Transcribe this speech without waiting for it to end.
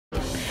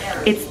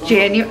It's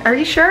January, are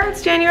you sure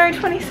it's January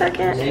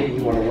 22nd? Maybe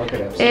you want to look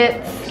it up.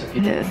 It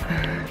is.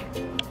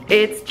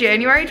 It's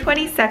January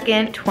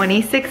 22nd,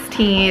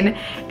 2016,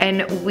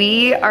 and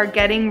we are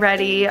getting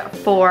ready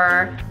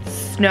for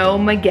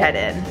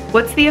Snowmageddon.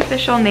 What's the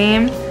official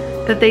name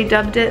that they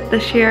dubbed it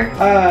this year?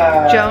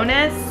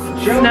 Jonas?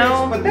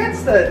 Snow? But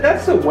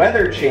that's the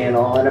Weather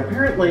Channel, and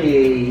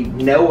apparently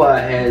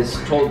NOAA has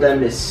told them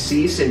to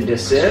cease and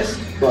desist,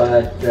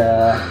 but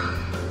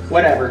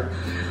whatever.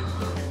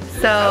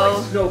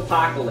 So,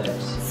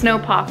 Snowpocalypse.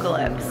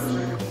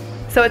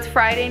 Snowpocalypse. So it's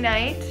Friday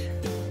night,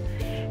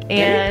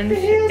 and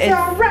it's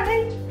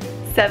alright.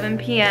 7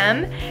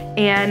 p.m.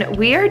 and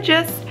we are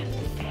just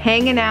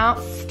hanging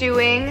out,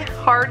 stewing,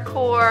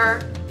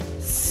 hardcore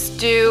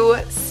stew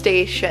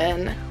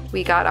station.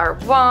 We got our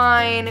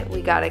wine,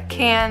 we got a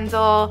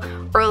candle.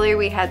 Earlier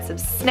we had some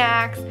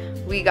snacks.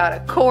 We got a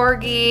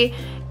Corgi.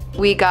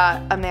 We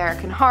got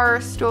American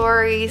Horror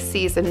Story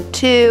Season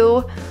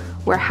 2.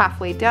 We're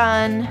halfway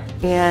done,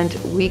 and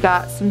we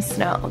got some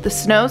snow. The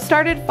snow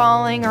started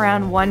falling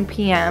around 1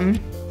 p.m.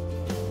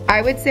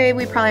 I would say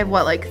we probably have,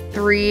 what, like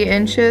 3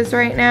 inches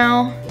right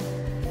now?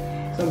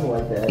 Something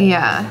like that.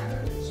 Yeah.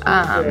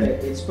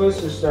 It's supposed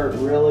to start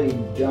really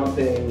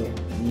dumping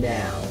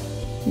now.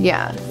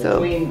 Yeah, so.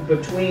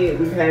 Between,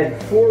 we've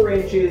had 4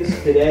 inches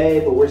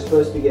today, but we're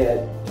supposed to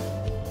get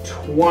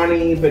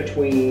 20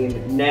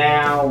 between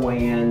now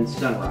and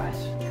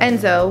sunrise.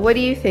 Enzo, what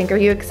do you think? Are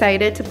you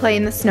excited to play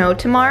in the snow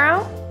tomorrow?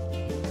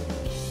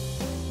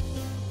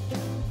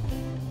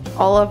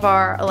 All of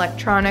our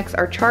electronics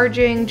are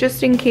charging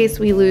just in case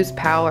we lose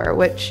power,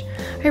 which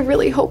I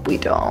really hope we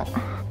don't.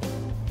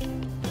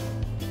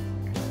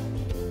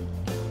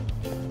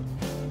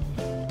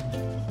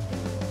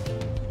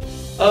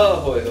 Oh,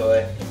 hoy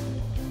hoy.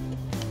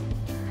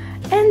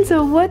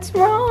 Enzo, what's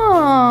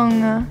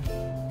wrong?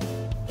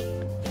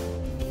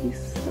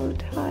 He's so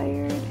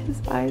tired. His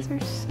eyes are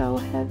so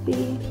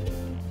heavy.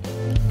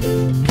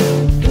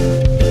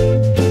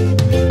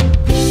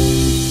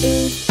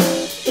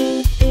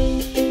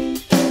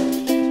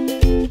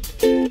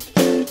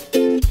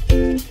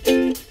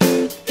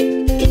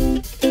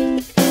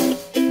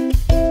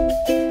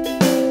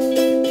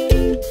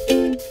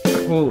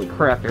 Holy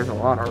crap, there's a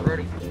lot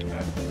already.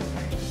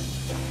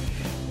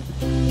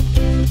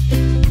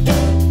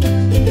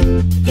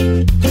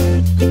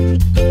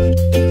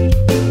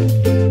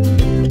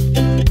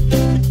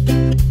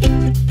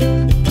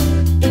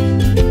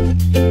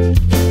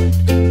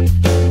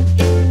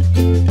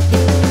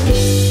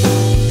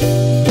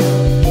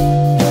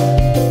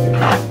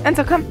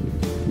 Enzo, come.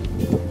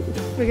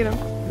 Look at him.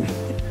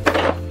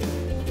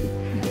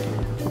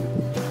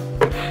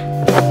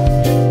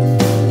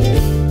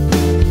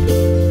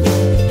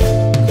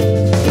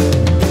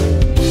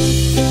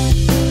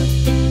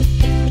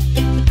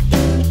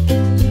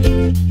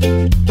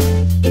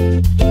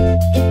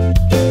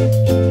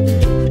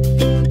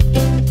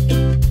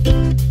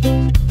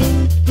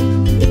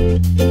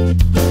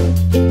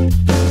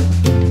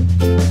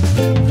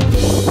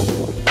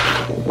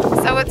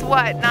 So it's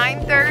what,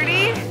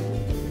 9:30?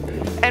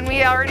 And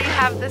we already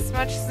have this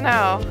much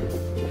snow.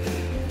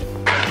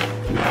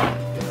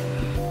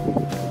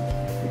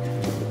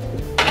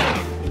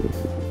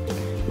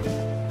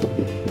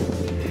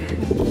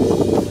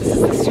 This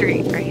is the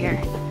street right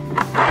here.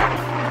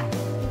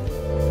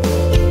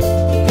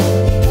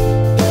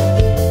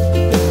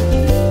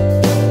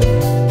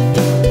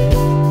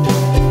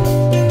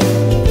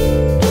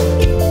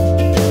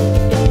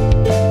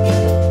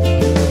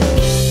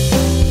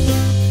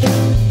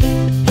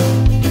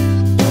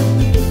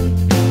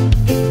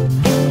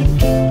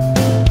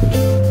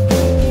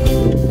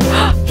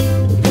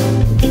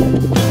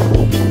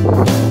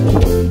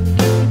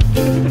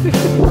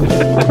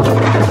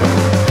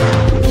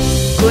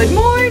 Good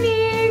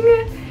morning!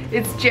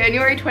 It's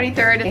January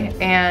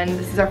 23rd and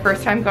this is our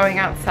first time going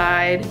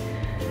outside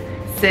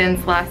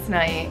since last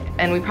night,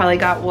 and we probably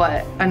got,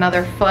 what,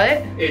 another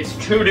foot? It's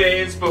 2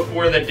 days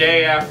before the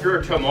day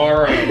after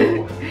tomorrow.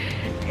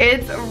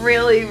 It's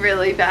really,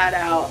 really bad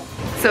out.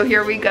 So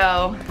here we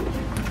go.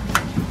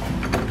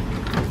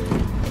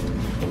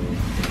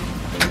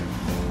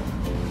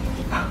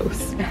 Oh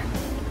snap.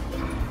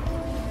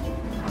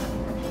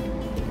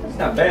 That's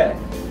not bad.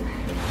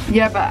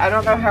 Yeah, but I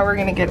don't know how we're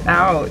gonna get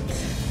out.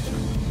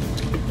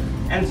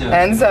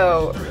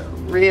 Enzo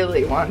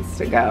really wants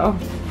to go.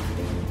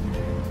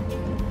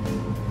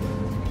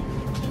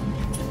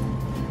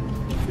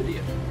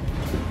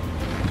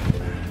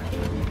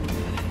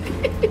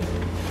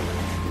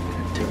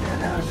 Take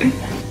that out.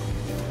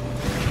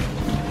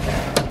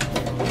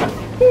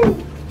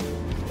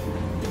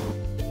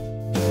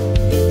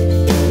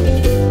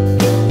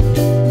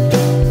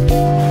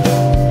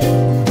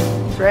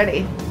 It's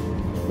ready.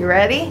 You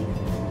ready?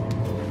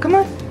 Come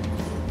on.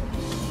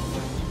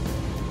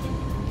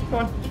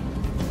 Come on.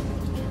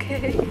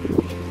 Okay.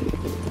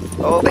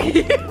 Oh.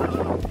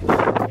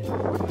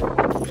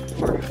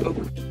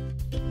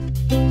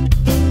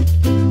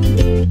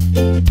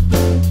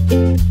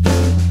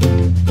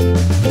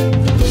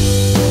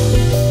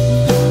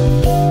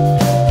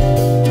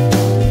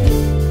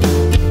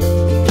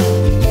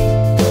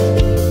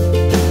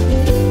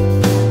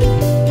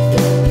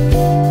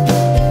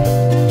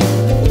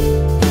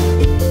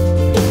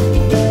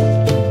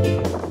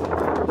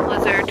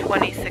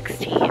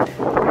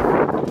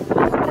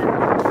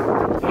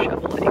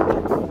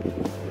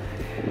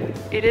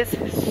 It is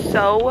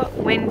so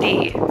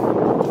windy.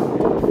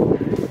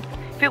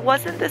 If it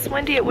wasn't this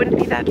windy, it wouldn't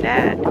be that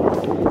bad.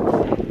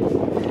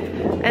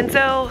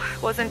 Enzo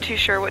wasn't too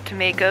sure what to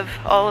make of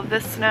all of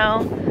this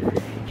snow.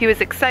 He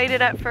was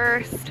excited at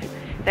first,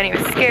 then he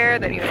was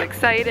scared, then he was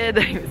excited,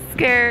 then he was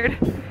scared.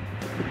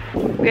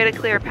 We had to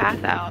clear a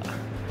path out.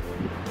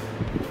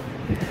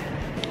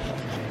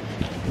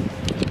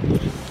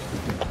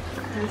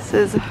 This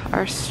is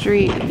our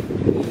street. I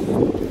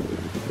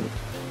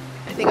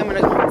think I'm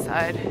gonna go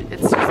inside.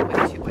 It's just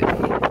way too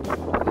windy.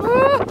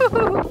 Woo!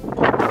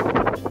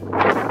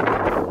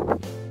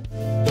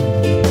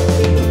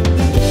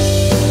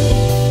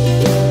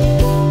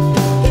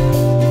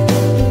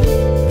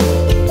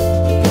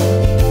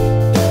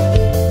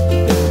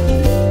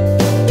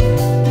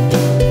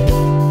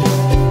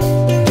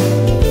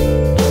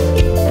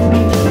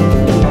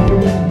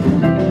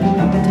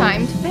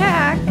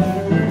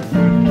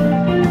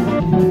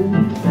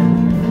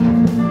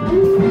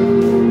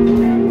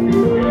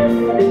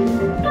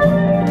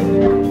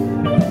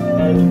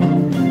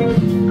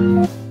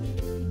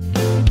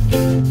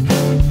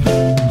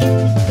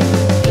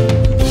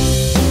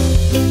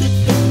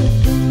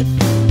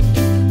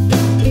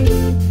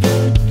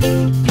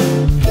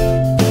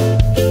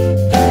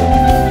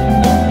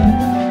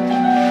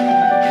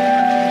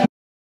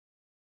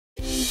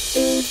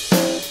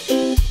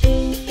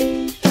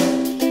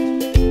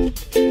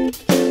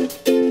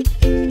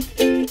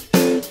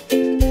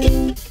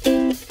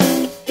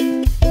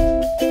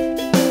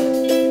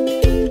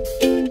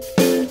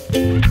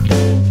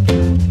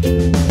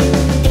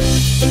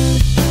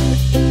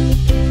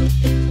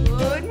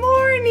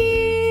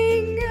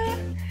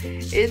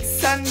 It's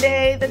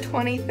Sunday the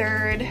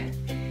 23rd,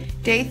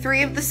 day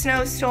 3 of the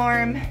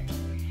snowstorm,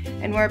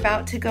 and we're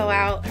about to go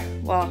out.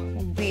 Well,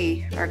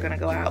 we are gonna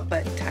go out,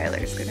 but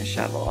Tyler's gonna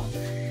shovel.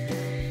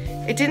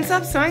 It didn't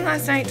stop snowing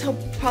last night till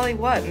probably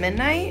what,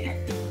 midnight?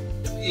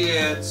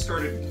 Yeah, it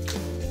started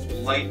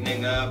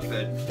lightening up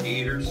at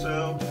 8 or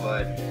so,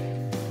 but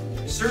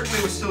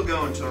certainly was still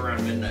going till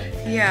around midnight.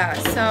 Yeah,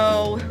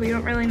 so we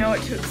don't really know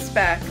what to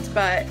expect,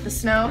 but the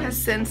snow has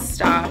since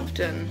stopped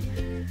and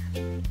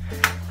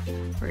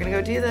we're gonna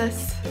go do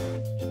this.